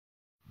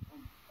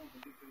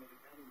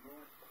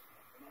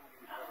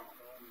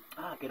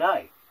Ah,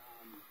 g'day.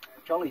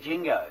 Jolly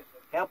Jingo,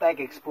 Outback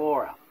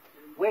Explorer.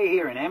 We're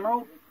here in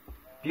Emerald,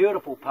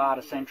 beautiful part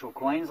of central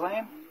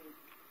Queensland,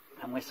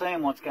 and we're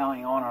seeing what's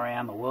going on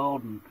around the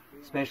world, and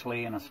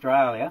especially in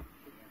Australia.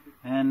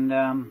 And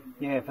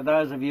yeah, for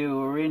those of you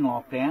who are in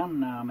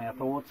lockdown, our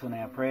thoughts and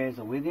our prayers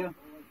are with you.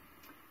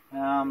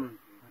 It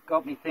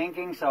got me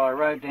thinking, so I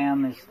wrote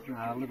down this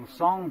little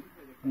song.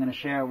 I'm going to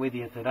share it with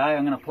you today.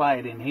 I'm going to play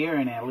it in here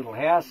in our little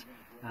house.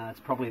 It's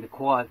probably the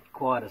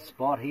quietest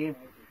spot here.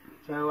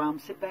 So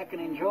sit back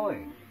and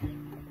enjoy.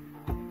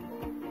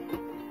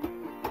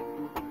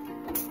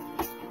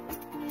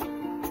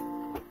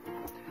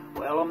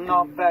 Well, I'm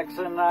not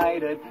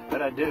vaccinated,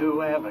 but I do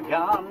have a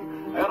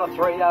gun. I got a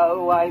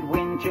 308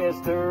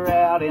 Winchester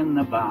out in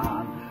the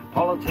barn.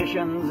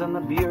 Politicians and the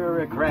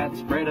bureaucrats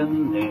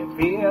spreading their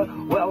fear.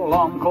 Well,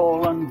 I'm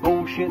calling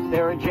bullshit,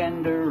 their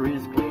agenda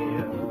is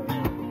clear.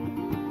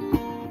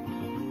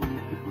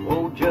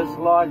 Well, just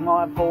like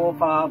my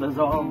forefathers,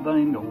 I've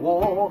been to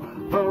war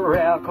for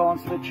our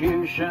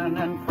constitution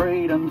and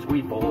freedoms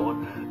we fought.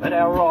 But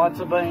our rights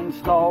have been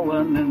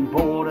stolen and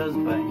borders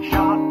been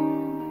shut.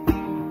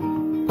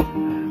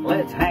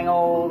 Let's hang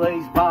all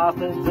these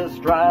bastards,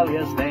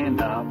 Australia,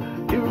 stand up.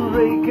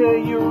 Eureka,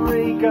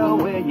 Eureka,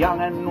 we're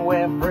young and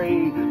we're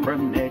free.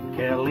 From Ned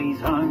Kelly's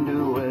home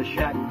to a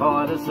shack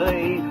by the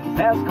sea.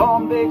 As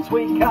convicts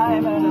we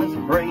came and as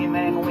free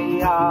men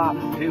we are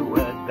to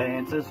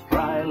advance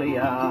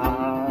Australia.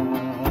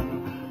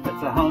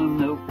 It's a home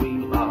that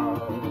we love.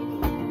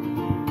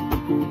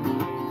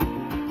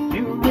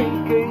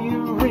 Eureka,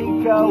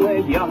 Eureka,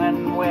 we're young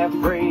and we're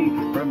free.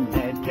 From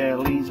Ned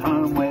Kelly's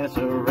home we're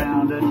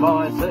surrounded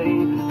by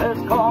sea. As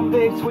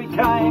convicts we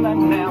came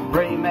and now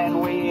free men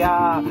we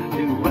are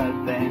to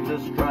advance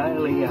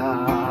Australia.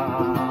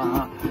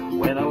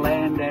 We're the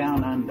land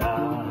down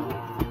under.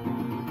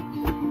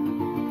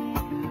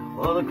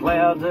 Well, the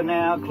clouds are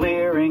now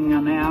clearing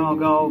on our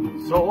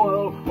golden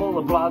soil. All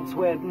the blood,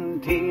 sweat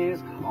and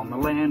tears on the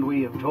land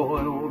we have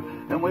toiled.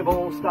 And we've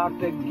all stuck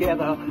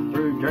together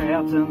through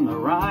droughts and the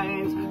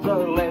rains.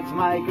 So let's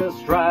make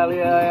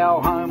Australia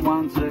our home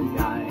once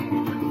again.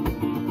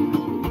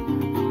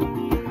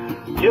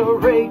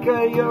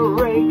 Eureka,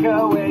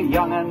 Eureka, we're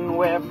young and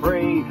we're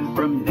free.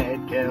 From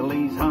Ned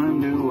Kelly's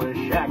home to a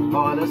shack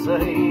by the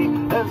sea.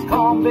 As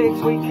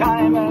convicts we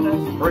came and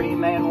as free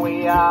men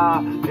we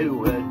are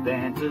to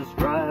advance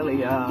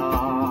Australia.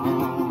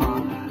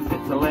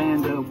 It's a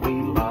land that we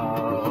love.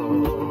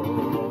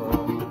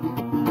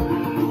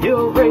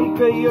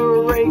 Eureka,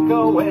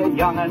 Eureka, we're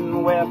young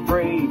and we're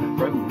free.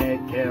 From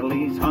Ned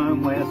Kelly's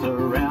home we're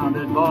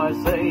surrounded by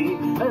sea.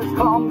 As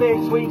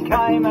convicts we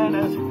came and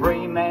as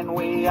free men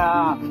we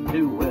are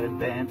to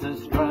advance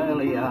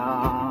Australia.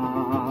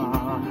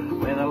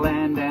 We're the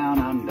land down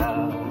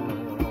under.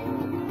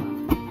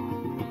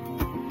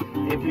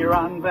 If you're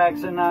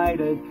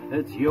unvaccinated,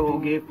 it's your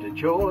gift of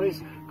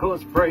choice.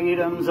 'Cause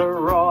freedom's a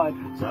right,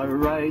 so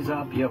raise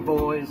up your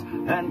voice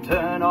and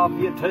turn off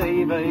your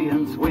TV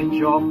and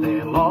switch off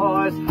their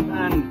lies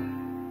and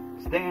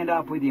stand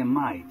up with your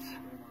mates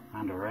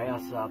under our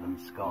southern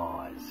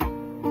skies.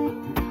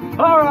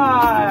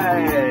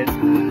 Alright!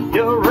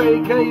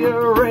 Eureka,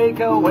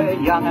 Eureka, we're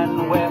young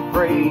and we're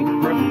free.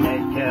 From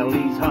Ned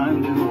Kelly's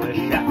home to a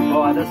shack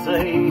by the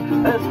sea.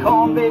 As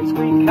convicts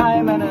we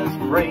came and as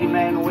free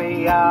men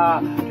we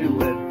are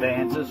to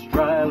advance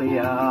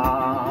Australia.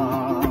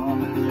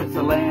 It's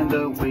the land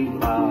that we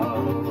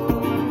love.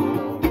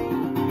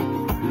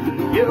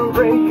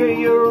 Eureka,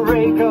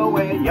 Eureka,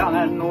 we're young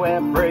and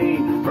we're free.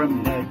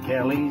 From Ned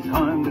Kelly's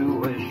home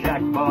to a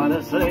shack by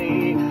the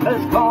sea.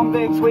 As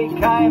convicts we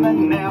came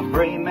and now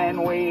free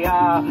men we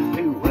are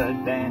to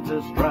advance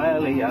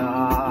Australia.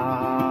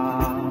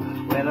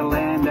 We're the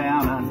land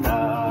down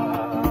under.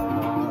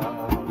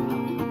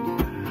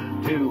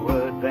 To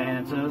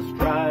advance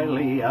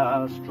Australia,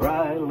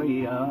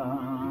 Australia.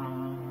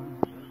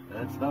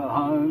 It's the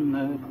home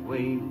that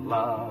we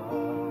love.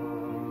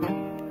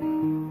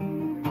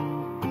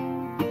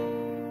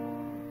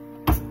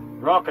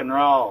 Rock and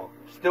roll,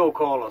 still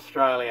call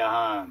Australia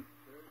home.